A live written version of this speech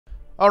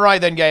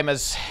Alright then,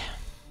 gamers.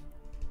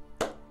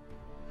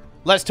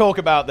 Let's talk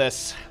about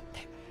this.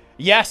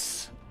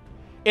 Yes,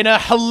 in a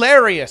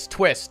hilarious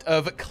twist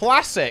of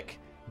classic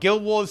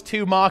Guild Wars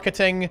 2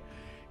 marketing,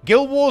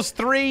 Guild Wars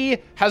 3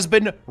 has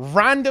been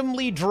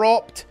randomly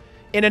dropped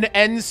in an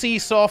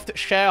NCSoft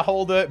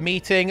shareholder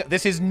meeting.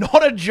 This is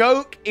not a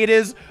joke. It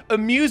is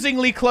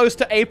amusingly close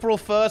to April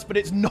 1st, but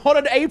it's not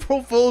an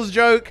April Fool's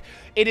joke.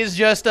 It is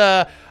just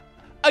a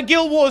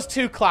Guild Wars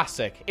 2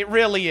 classic. It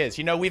really is.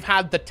 You know, we've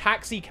had the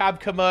taxi cab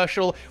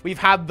commercial. We've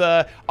had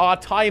the Our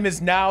Time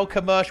Is Now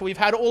commercial. We've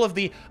had all of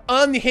the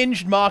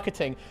unhinged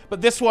marketing. But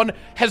this one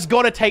has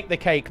got to take the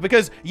cake.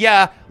 Because,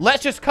 yeah,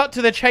 let's just cut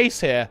to the chase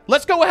here.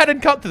 Let's go ahead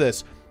and cut to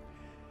this.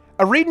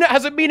 ArenaNet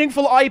has a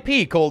meaningful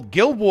IP called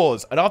Guild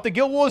Wars, and after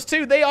Guild Wars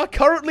 2, they are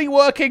currently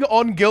working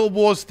on Guild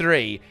Wars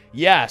 3.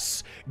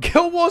 Yes,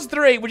 Guild Wars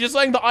 3, which is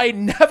something that I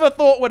never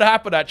thought would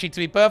happen, actually, to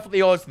be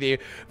perfectly honest with you,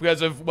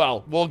 because of,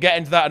 well, we'll get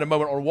into that in a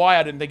moment on why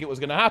I didn't think it was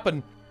going to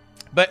happen.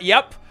 But,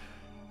 yep.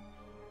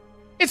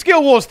 It's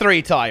Guild Wars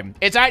 3 time.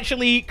 It's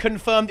actually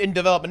confirmed in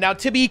development. Now,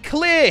 to be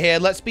clear here,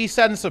 let's be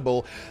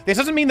sensible. This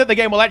doesn't mean that the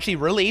game will actually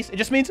release. It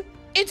just means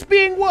it's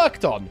being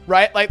worked on,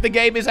 right? Like, the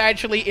game is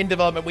actually in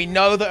development. We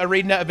know that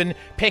ArenaNet have been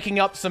picking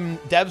up some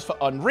devs for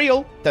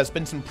Unreal. There's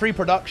been some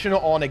pre-production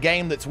on a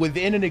game that's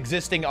within an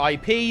existing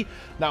IP.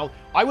 Now,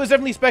 I was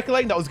definitely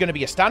speculating that was going to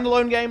be a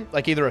standalone game,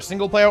 like either a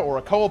single player or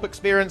a co-op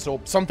experience or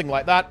something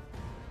like that.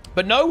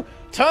 But no,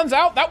 turns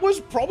out that was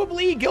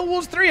probably Guild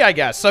Wars 3, I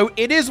guess. So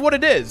it is what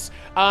it is.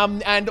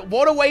 And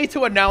what a way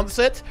to announce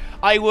it.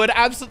 I would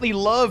absolutely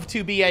love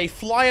to be a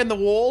fly in the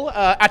wall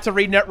at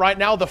ArenaNet right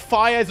now. The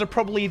fires are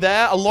probably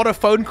there. A lot of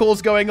phone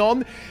calls going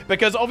on.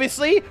 Because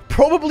obviously,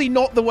 probably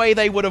not the way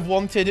they would have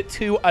wanted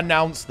to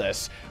announce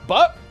this.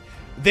 But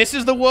this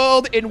is the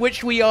world in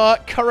which we are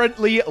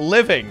currently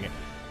living.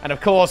 And of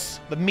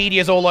course, the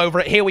media's all over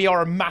it. Here we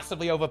are,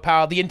 massively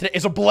overpowered. The internet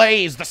is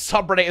ablaze. The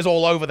subreddit is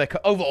all over the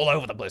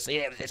place.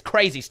 Yeah, it's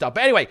crazy stuff.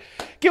 But anyway,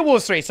 Guild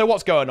Wars 3. So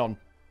what's going on?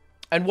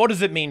 And what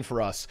does it mean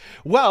for us?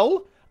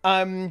 Well,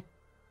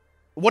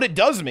 what it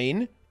does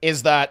mean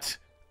is that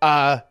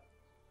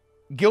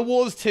Guild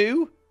Wars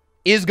 2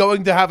 is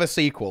going to have a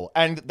sequel,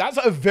 and that's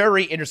a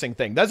very interesting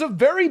thing. There's a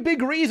very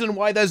big reason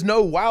why there's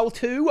no WoW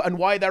 2 and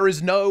why there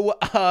is no,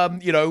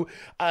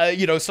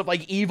 stuff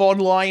like EVE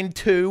Online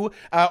 2,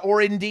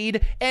 or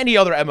indeed any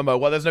other MMO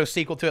where there's no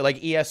sequel to it,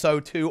 like ESO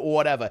 2 or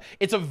whatever.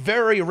 It's a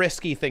very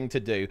risky thing to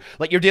do.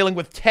 Like, you're dealing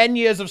with 10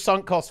 years of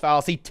sunk cost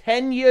fallacy,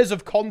 10 years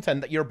of content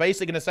that you're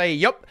basically going to say,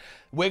 yep,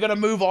 we're going to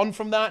move on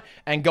from that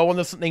and go on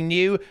to something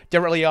new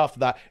directly after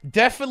that.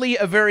 Definitely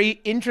a very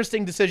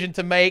interesting decision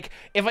to make.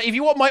 If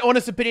you want my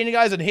honest opinion,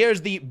 guys, and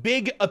here's the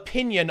big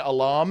opinion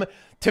alarm.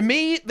 To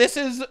me,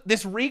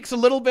 this reeks a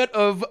little bit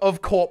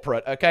of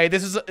corporate, okay?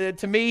 This is,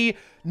 to me,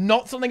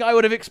 not something I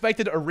would have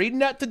expected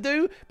ArenaNet to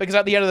do, because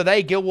at the end of the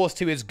day, Guild Wars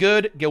 2 is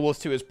good, Guild Wars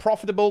 2 is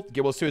profitable,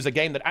 Guild Wars 2 is a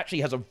game that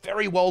actually has a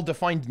very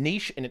well-defined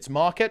niche in its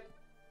market.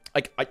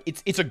 Like,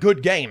 it's a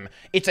good game.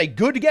 It's a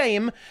good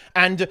game,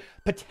 and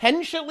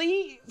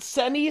potentially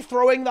Seni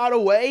throwing that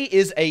away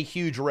is a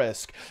huge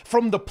risk.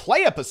 From the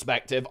player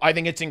perspective, I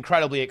think it's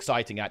incredibly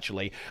exciting,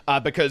 actually,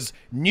 because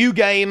new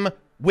game,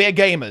 we're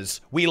gamers.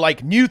 We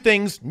like new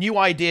things, new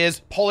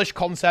ideas, polished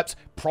concepts,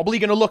 probably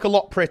going to look a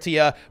lot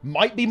prettier,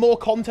 might be more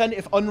content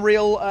if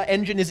Unreal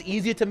Engine is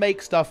easier to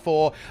make stuff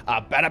for,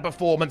 better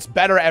performance,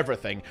 better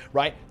everything,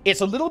 right?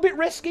 It's a little bit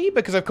risky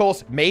because, of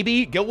course,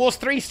 maybe Guild Wars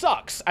 3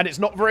 sucks and it's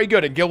not very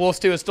good and Guild Wars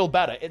 2 is still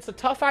better. It's a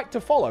tough act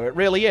to follow, it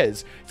really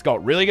is. It's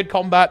got really good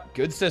combat,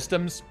 good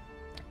systems,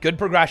 good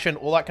progression,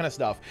 all that kind of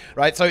stuff,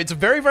 right? So it's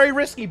very, very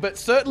risky, but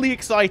certainly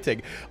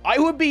exciting. I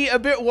would be a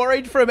bit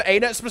worried from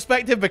ArenaNet's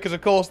perspective because,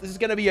 of course, this is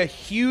going to be a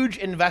huge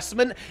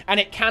investment, and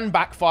it can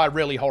backfire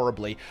really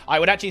horribly. I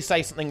would actually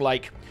say something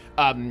like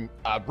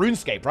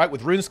RuneScape, right?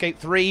 With RuneScape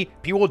 3,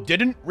 people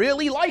didn't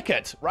really like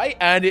it, right?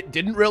 And it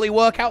didn't really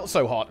work out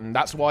so hot, and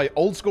that's why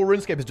old school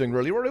RuneScape is doing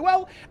really, really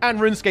well, and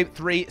RuneScape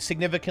 3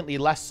 significantly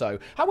less so.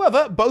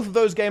 However, both of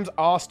those games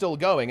are still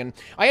going, and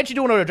I actually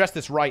do want to address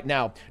this right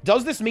now.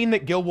 Does this mean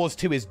that Guild Wars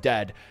 2 is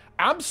dead?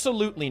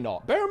 Absolutely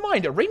not. Bear in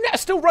mind, ArenaNet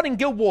is still running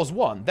Guild Wars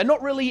 1. They're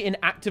not really in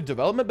active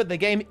development, but the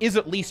game is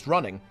at least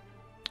running.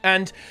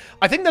 And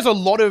I think there's a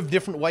lot of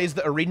different ways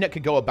that ArenaNet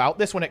could go about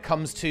this when it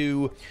comes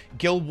to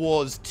Guild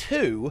Wars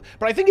 2,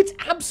 but I think it's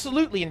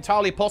absolutely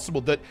entirely possible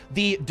that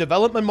the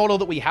development model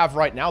that we have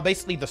right now,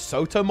 basically the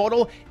SOTO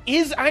model,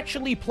 is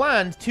actually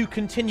planned to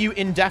continue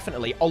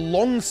indefinitely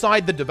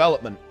alongside the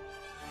development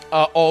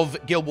of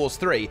Guild Wars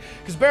 3.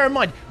 Because bear in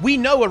mind, we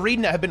know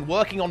ArenaNet have been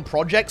working on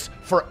projects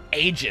for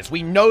ages.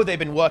 We know they've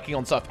been working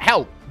on stuff.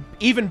 Hell,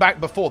 even back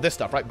before this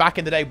stuff, right? Back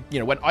in the day, you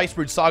know, when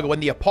Icebrood Saga, when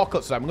the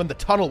Apocalypse was happening, when the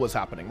Tunnel was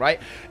happening, right?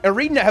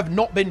 ArenaNet have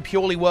not been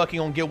purely working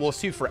on Guild Wars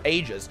 2 for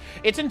ages.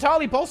 It's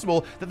entirely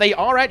possible that they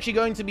are actually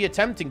going to be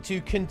attempting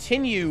to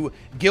continue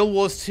Guild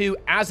Wars 2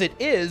 as it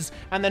is,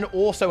 and then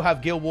also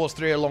have Guild Wars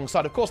 3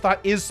 alongside. Of course, that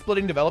is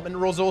splitting development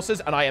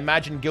resources, and I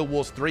imagine Guild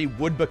Wars 3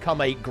 would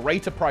become a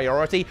greater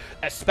priority,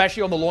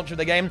 especially on the launch of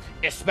the game,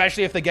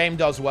 especially if the game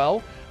does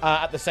well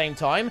at the same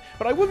time.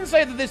 But I wouldn't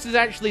say that this is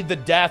actually the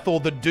death or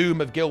the doom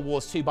of Guild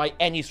Wars 2 by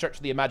any stretch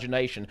of the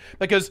imagination,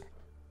 because,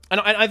 and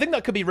I think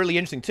that could be really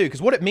interesting too,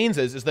 because what it means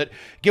is that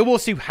Guild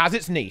Wars 2 has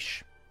its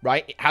niche,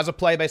 right? It has a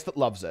player base that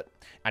loves it,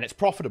 and it's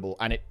profitable,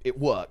 and it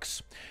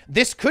works.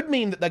 This could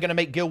mean that they're going to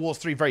make Guild Wars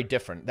 3 very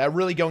different. They're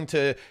really going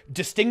to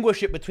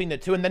distinguish it between the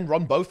two and then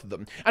run both of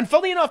them. And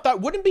funnily enough,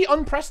 that wouldn't be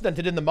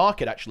unprecedented in the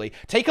market, actually.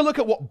 Take a look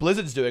at what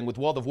Blizzard's doing with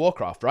World of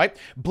Warcraft, right?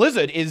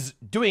 Blizzard is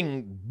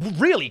doing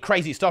really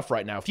crazy stuff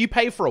right now. If you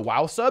pay for a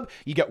WoW sub,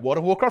 you get World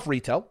of Warcraft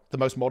Retail, the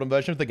most modern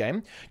version of the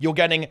game. You're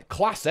getting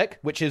Classic,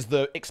 which is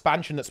the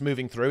expansion that's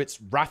moving through. It's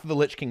Wrath of the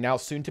Lich King now,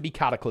 soon to be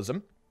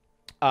Cataclysm.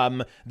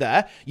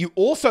 There. You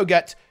also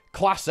get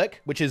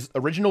Classic, which is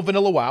original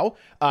vanilla WoW,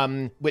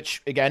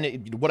 which,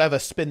 again, whatever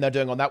spin they're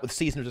doing on that with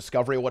Season of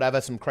Discovery or whatever,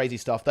 some crazy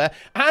stuff there.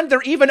 And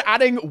they're even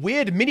adding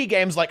weird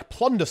mini-games like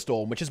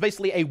Plunderstorm, which is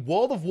basically a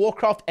World of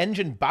Warcraft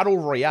engine battle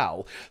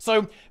royale.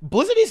 So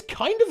Blizzard is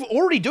kind of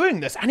already doing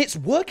this, and it's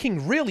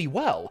working really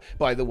well,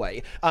 by the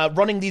way,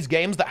 running these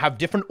games that have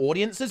different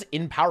audiences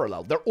in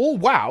parallel. They're all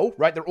WoW,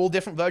 right? They're all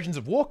different versions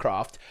of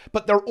Warcraft,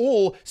 but they're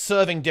all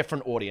serving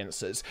different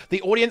audiences.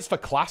 The audience for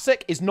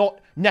Classic is not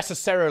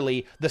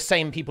necessarily the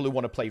same people who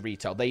want to play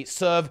retail. They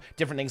serve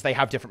different things. They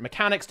have different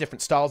mechanics,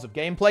 different styles of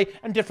gameplay,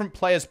 and different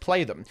players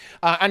play them.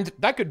 And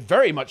that could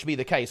very much be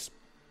the case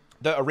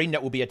that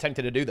ArenaNet will be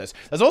attempting to do this.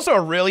 There's also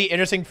a really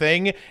interesting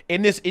thing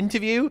in this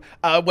interview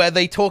where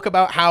they talk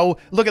about how,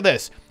 look at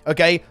this,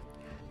 okay?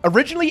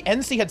 Originally,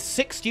 NC had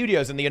 6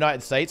 studios in the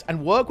United States,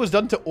 and work was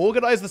done to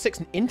organize the 6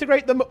 and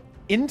integrate them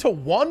into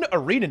one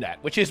ArenaNet,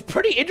 which is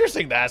pretty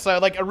interesting there. So,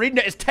 like,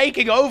 ArenaNet is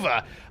taking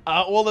over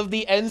all of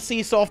the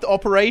NC Soft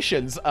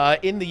operations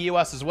in the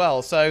US as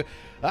well. So,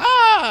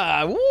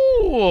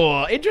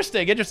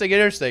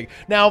 interesting.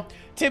 Now,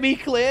 to be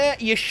clear,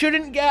 you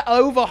shouldn't get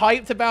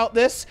overhyped about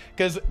this,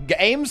 because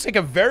games take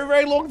a very,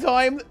 very long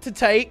time to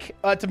take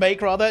a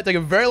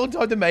very long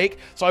time to make.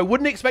 So I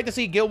wouldn't expect to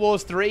see Guild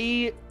Wars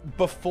 3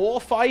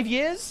 before 5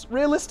 years,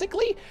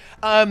 realistically.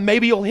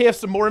 Maybe you'll hear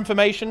some more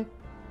information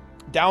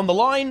down the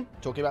line,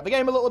 talking about the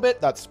game a little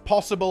bit. That's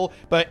possible,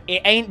 but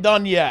it ain't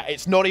done yet.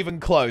 It's not even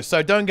close,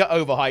 so don't get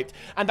overhyped.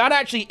 And that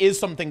actually is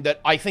something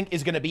that I think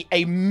is going to be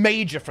a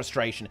major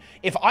frustration.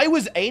 If I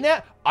was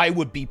ArenaNet, I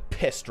would be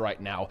pissed right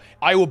now.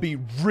 I would be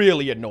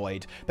really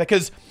annoyed,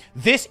 because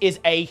this is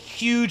a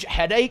huge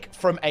headache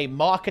from a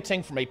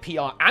marketing, from a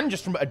PR, and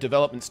just from a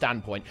development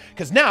standpoint.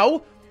 Because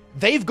now,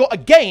 they've got a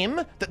game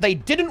that they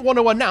didn't want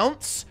to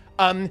announce,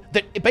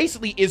 that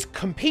basically is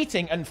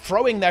competing and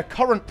throwing their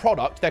current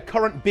product, their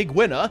current big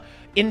winner,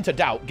 into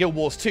doubt. Guild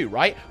Wars 2,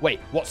 right? Wait,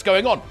 what's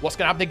going on? What's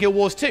going to happen to Guild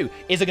Wars 2?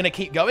 Is it going to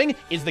keep going?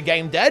 Is the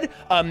game dead?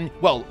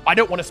 Well, I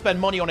don't want to spend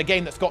money on a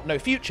game that's got no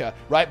future,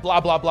 right? Blah,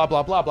 blah, blah,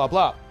 blah, blah, blah,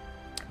 blah.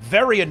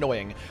 Very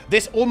annoying.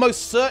 This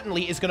almost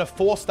certainly is going to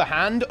force the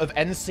hand of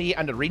NC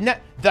and ArenaNet.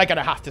 They're going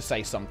to have to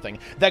say something.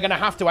 They're going to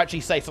have to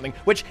actually say something,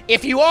 which,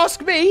 if you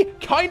ask me,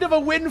 kind of a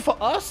win for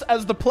us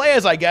as the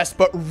players, I guess,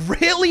 but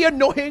really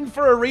annoying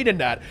for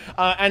ArenaNet,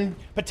 and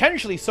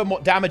potentially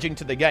somewhat damaging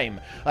to the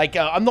game. Like,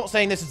 I'm not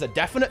saying this is a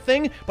definite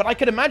thing, but I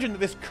could imagine that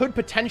this could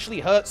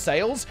potentially hurt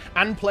sales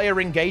and player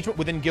engagement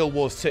within Guild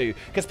Wars 2,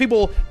 because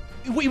people...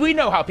 We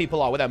know how people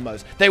are with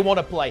MMOs. They want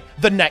to play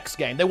the next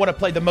game. They want to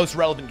play the most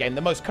relevant game, the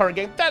most current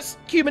game. That's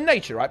human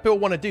nature, right? People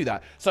want to do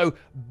that. So,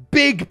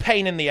 big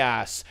pain in the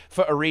ass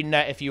for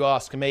ArenaNet, if you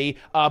ask me,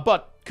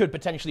 but could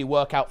potentially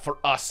work out for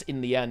us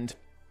in the end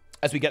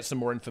as we get some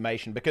more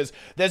information, because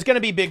there's going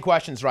to be big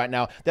questions right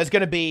now. There's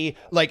going to be,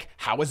 like,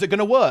 how is it going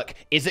to work?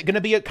 Is it going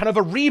to be a kind of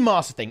a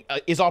remaster thing?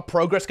 Is our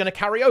progress going to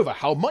carry over?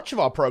 How much of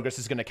our progress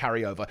is going to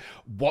carry over?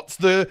 What's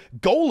the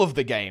goal of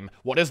the game?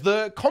 What does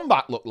the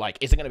combat look like?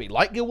 Is it going to be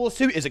like Guild Wars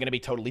 2? Is it going to be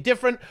totally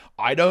different?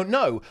 I don't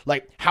know.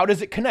 Like, how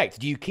does it connect?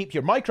 Do you keep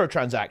your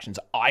microtransactions?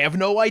 I have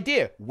no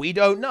idea. We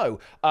don't know.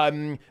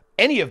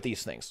 Any of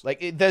these things.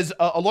 Like, there's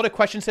a lot of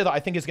questions here that I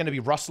think is going to be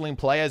rustling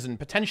players and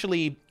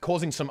potentially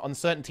causing some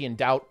uncertainty and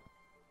doubt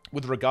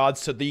with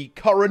regards to the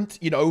current,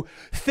 you know,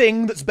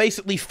 thing that's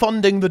basically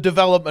funding the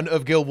development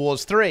of Guild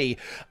Wars 3.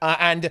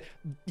 And,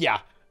 yeah,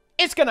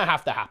 it's going to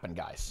have to happen,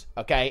 guys.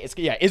 Okay? Is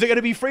it going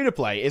to be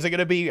free-to-play? Is it going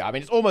to be... I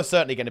mean, it's almost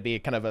certainly going to be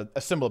kind of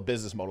a similar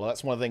business model.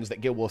 That's one of the things that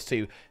Guild Wars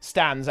 2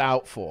 stands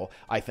out for,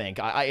 I think.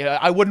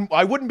 I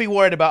wouldn't be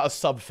worried about a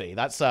sub fee.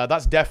 That's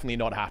definitely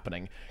not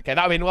happening. Okay,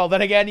 I mean, well,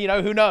 then again, you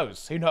know, who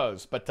knows? Who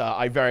knows? But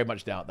I very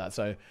much doubt that.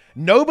 So,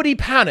 nobody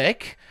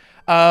panic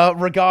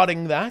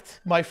regarding that,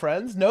 my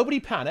friends. Nobody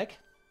panic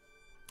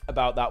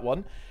about that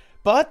one.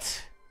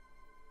 But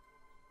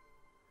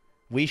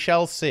we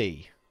shall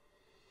see.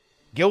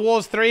 Guild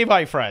Wars 3,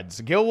 my friends.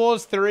 Guild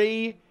Wars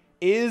 3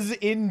 is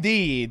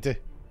indeed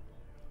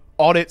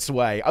on its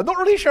way. I'm not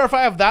really sure if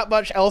I have that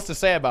much else to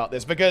say about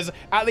this, because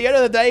at the end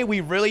of the day, we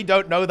really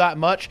don't know that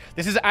much.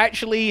 This is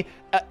actually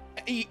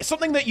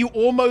something that you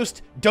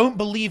almost don't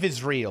believe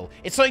is real.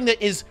 It's something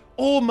that is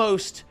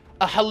almost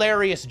a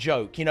hilarious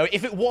joke. You know,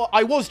 if it was,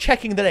 I was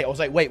checking the day, I was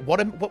like, wait,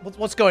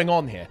 what's going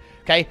on here?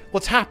 Okay,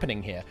 what's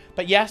happening here?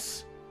 But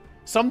yes,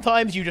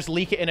 sometimes you just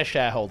leak it in a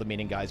shareholder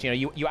meeting, guys. You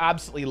know, you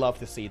absolutely love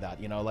to see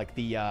that. You know, like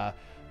the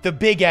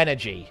big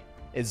energy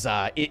is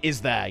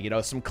there. You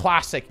know, some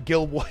classic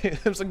Guild Wars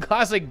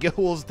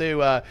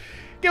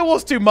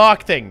 2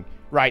 marketing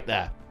right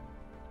there.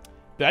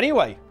 But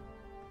anyway,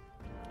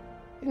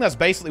 I think that's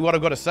basically what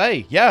I've got to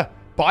say. Yeah,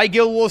 buy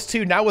Guild Wars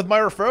 2 now with my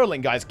referral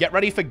link, guys. Get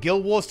ready for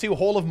Guild Wars 2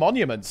 Hall of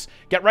Monuments.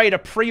 Get ready to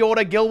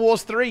pre-order Guild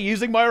Wars 3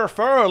 using my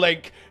referral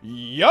link.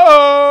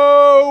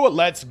 Yo,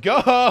 let's go.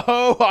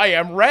 I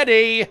am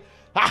ready.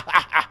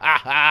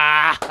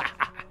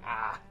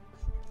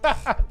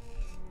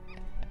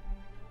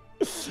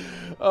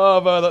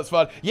 Oh man, that's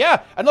fun.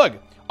 Yeah, and look,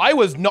 I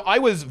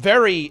was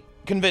very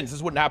convinced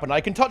this wouldn't happen.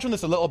 I can touch on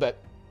this a little bit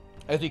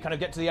as we kind of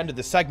get to the end of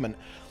this segment.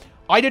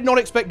 I did not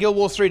expect Guild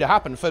Wars 3 to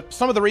happen for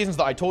some of the reasons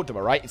that I talked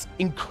about, right? It's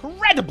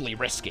incredibly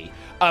risky.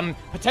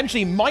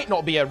 Potentially might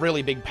not be a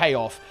really big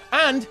payoff.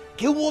 And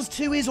Guild Wars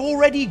 2 is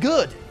already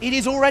good. It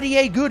is already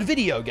a good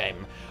video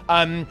game.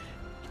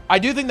 I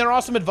do think there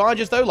are some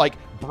advantages, though, like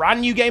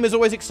brand new game is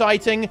always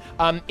exciting.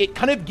 It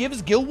kind of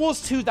gives Guild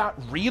Wars 2 that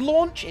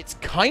relaunch it's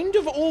kind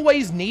of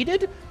always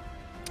needed.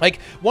 Like,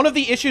 one of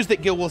the issues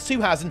that Guild Wars 2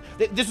 has, and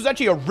this was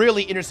actually a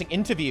really interesting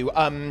interview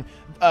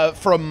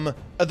from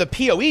the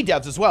PoE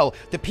devs as well.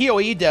 The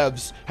PoE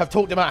devs have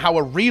talked about how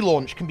a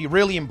relaunch can be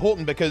really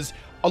important because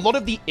a lot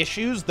of the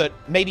issues that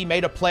maybe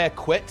made a player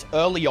quit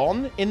early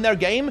on in their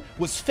game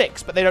was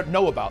fixed, but they don't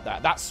know about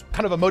that. That's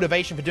kind of a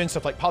motivation for doing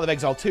stuff like Path of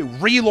Exile 2,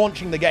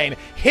 relaunching the game,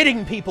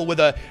 hitting people with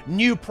a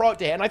new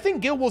product here, and I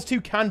think Guild Wars 2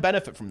 can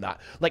benefit from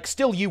that. Like,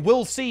 still, you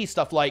will see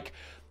stuff like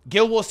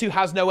Guild Wars 2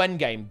 has no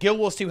endgame. Guild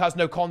Wars 2 has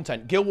no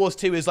content. Guild Wars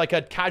 2 is like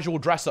a casual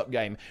dress-up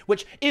game,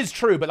 which is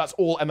true, but that's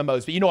all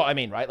MMOs. But you know what I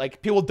mean, right?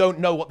 Like, people don't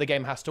know what the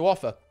game has to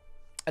offer.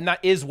 And that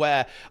is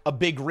where a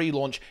big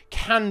relaunch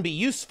can be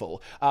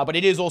useful, but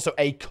it is also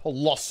a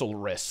colossal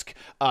risk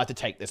to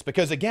take this,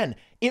 because again,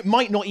 it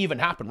might not even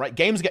happen, right?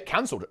 Games get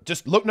cancelled.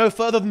 Just look no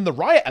further than the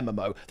Riot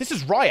MMO. This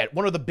is Riot,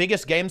 one of the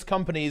biggest games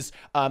companies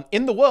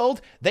in the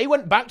world. They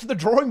went back to the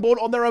drawing board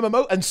on their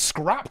MMO and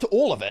scrapped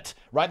all of it,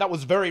 right? That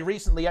was very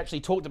recently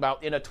actually talked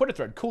about in a Twitter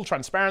thread. Cool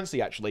transparency,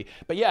 actually.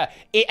 But yeah,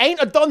 it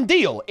ain't a done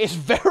deal. It's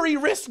very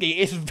risky.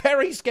 It's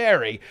very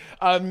scary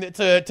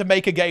to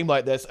make a game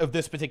like this, of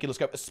this particular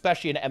scope,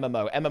 especially an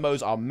MMO.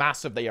 MMOs are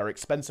massive, they are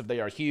expensive, they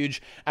are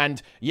huge, and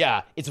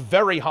yeah, it's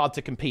very hard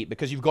to compete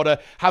because you've got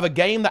to have a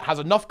game that has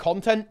enough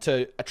content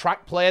to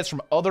attract players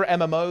from other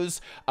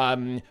MMOs,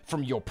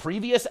 from your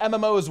previous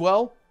MMO as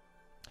well.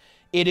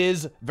 It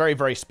is very,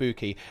 very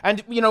spooky.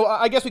 And, you know,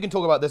 I guess we can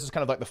talk about this as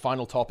kind of like the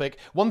final topic.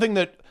 One thing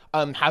that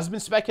has been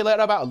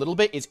speculated about a little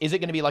bit is it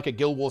going to be like a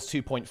Guild Wars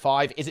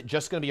 2.5? Is it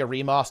just going to be a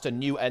remaster,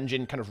 new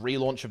engine kind of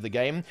relaunch of the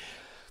game?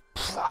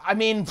 I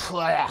mean,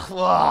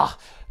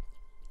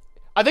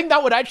 I think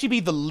that would actually be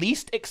the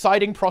least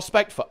exciting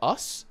prospect for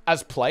us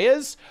as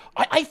players.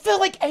 I feel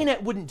like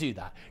ArenaNet wouldn't do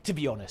that, to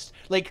be honest.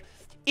 Like,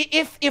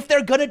 if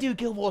they're gonna do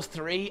Guild Wars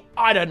 3,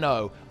 I don't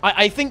know.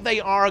 I think they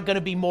are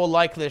gonna be more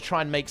likely to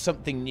try and make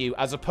something new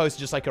as opposed to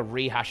just like a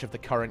rehash of the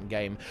current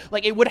game.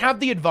 Like, it would have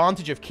the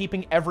advantage of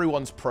keeping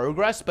everyone's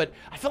progress, but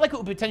I feel like it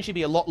would potentially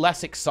be a lot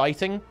less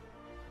exciting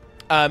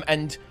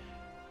and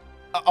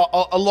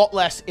a lot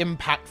less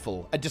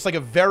impactful. Just like a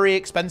very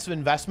expensive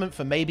investment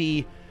for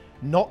maybe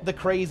not the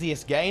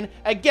craziest gain.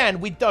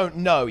 Again, we don't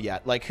know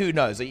yet. Like, who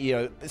knows? You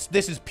know,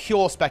 this is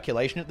pure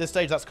speculation at this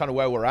stage. That's kind of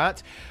where we're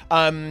at.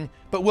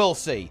 But we'll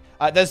see.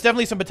 There's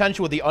definitely some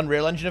potential with the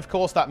Unreal Engine, of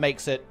course. That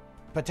makes it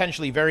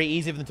potentially very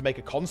easy for them to make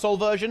a console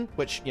version,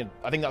 which, you know,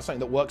 I think that's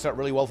something that works out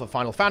really well for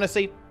Final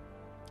Fantasy.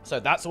 So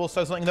that's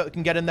also something that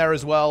can get in there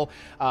as well.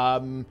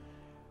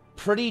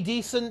 Pretty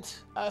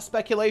decent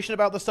speculation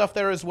about the stuff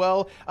there as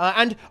well.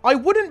 And I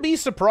wouldn't be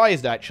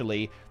surprised,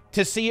 actually,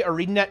 to see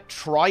ArenaNet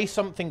try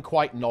something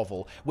quite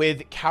novel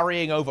with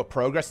carrying over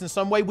progress in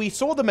some way. We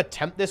saw them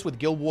attempt this with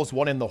Guild Wars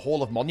 1 in the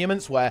Hall of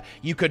Monuments, where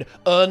you could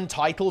earn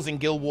titles in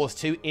Guild Wars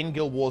 2 in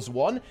Guild Wars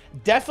 1.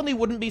 Definitely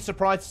wouldn't be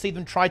surprised to see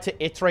them try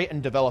to iterate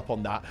and develop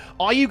on that.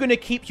 Are you going to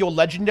keep your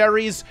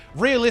legendaries?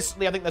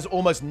 Realistically, I think there's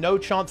almost no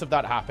chance of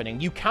that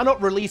happening. You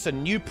cannot release a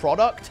new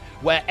product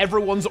where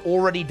everyone's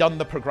already done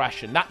the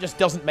progression. That just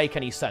doesn't make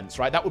any sense,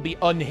 right? That would be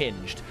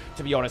unhinged,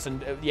 to be honest,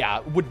 and yeah,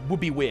 would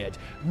be weird.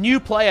 New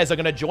players are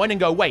going to join and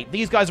go, wait,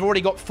 these guys have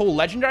already got full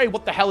legendary?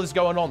 What the hell is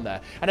going on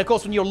there? And of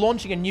course, when you're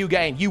launching a new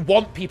game, you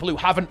want people who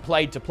haven't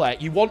played to play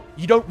it. You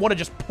don't want to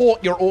just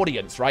port your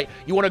audience, right?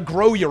 You want to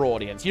grow your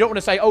audience. You don't want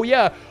to say, oh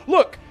yeah,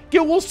 look,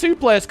 Guild Wars 2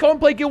 players, come and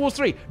play Guild Wars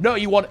 3. No,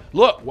 you want,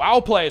 look, WoW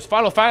players,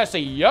 Final Fantasy,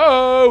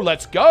 yo,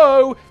 let's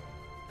go.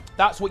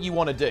 That's what you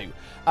want to do,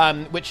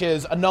 which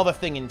is another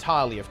thing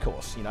entirely, of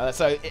course. You know,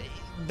 so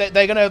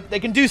they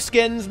can do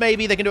skins,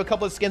 maybe they can do a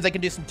couple of skins, they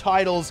can do some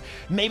titles,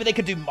 maybe they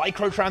could do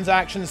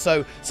microtransactions,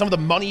 so some of the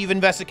money you've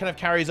invested kind of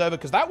carries over,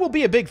 because that will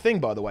be a big thing,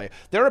 by the way.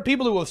 There are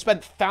people who have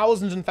spent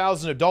thousands and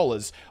thousands of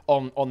dollars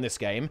on this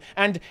game,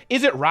 and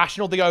is it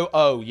rational to go,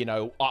 oh, you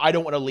know, I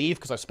don't want to leave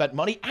because I've spent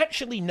money?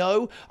 Actually,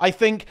 no. I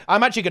think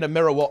I'm actually going to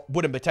mirror what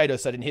Wooden Potato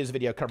said in his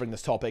video covering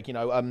this topic, you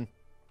know,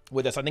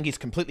 with this. I think he's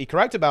completely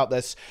correct about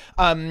this.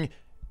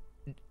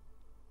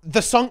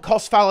 The sunk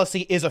cost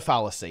fallacy is a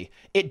fallacy.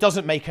 It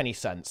doesn't make any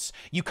sense.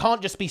 You can't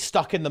just be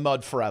stuck in the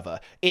mud forever.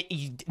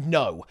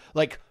 No.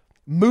 Like,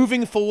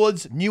 moving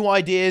forwards, new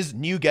ideas,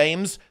 new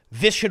games,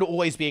 this should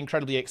always be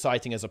incredibly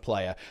exciting as a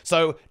player.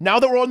 So, now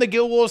that we're on the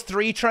Guild Wars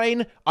 3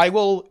 train, I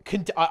will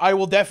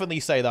definitely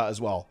say that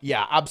as well.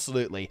 Yeah,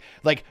 absolutely.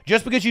 Like,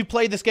 just because you've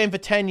played this game for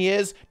 10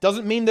 years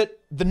doesn't mean that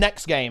the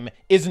next game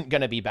isn't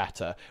going to be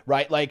better,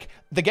 right? Like,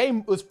 the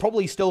game was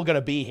probably still going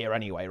to be here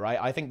anyway, right?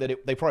 I think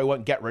that they probably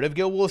won't get rid of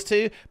Guild Wars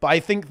 2, but I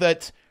think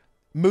that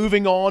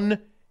moving on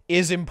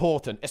is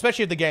important,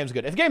 especially if the game's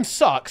good. If the game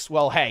sucks,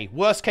 well, hey,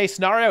 worst case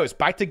scenario, it's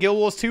back to Guild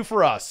Wars 2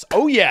 for us.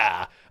 Oh,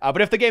 yeah. But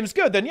if the game's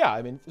good, then yeah,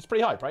 I mean, it's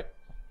pretty hype, right?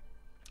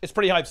 It's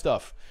pretty hype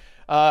stuff.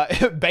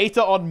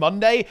 Beta on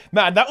Monday.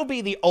 Man, that would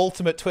be the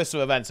ultimate twist of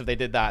events if they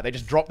did that. They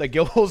just dropped their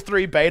Guild Wars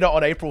 3 beta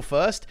on April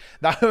 1st.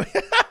 That would be...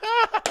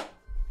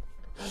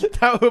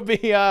 that would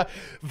be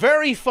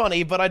very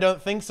funny, but I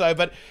don't think so.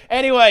 But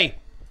anyway,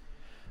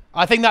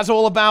 I think that's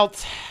all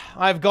about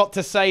I've got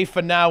to say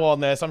for now on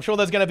this. I'm sure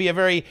there's going to be a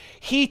very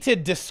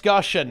heated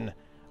discussion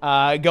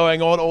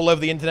going on all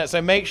over the internet,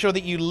 so make sure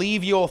that you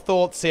leave your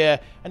thoughts here,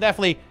 and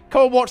definitely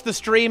come and watch the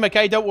stream,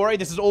 okay? Don't worry,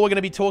 this is all we're going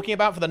to be talking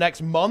about for the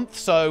next month,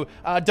 so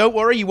don't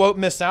worry, you won't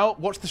miss out.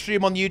 Watch the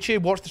stream on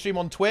YouTube, watch the stream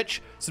on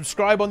Twitch,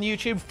 subscribe on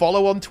YouTube,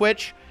 follow on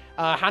Twitch,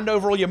 hand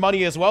over all your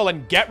money as well,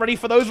 and get ready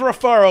for those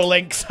referral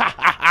links. Ha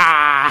ha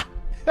ha!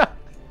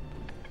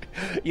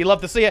 You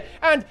love to see it.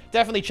 And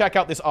definitely check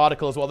out this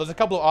article as well. There's a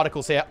couple of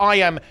articles here. I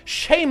am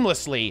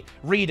shamelessly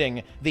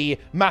reading the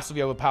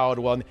massively overpowered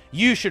one.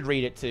 You should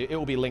read it too. It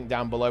will be linked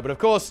down below. But of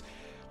course,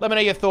 let me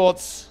know your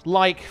thoughts.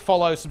 Like,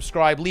 follow,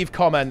 subscribe, leave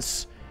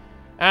comments.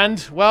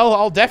 And, well,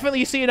 I'll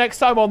definitely see you next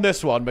time on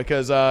this one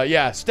because,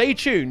 yeah, stay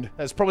tuned.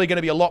 There's probably going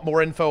to be a lot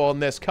more info on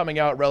this coming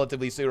out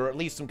relatively soon, or at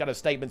least some kind of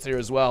statements here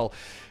as well.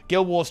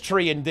 Guild Wars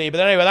 3 indeed.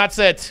 But anyway, that's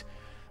it.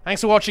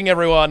 Thanks for watching,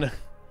 everyone.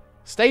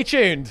 Stay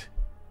tuned.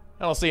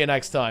 And I'll see you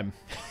next time.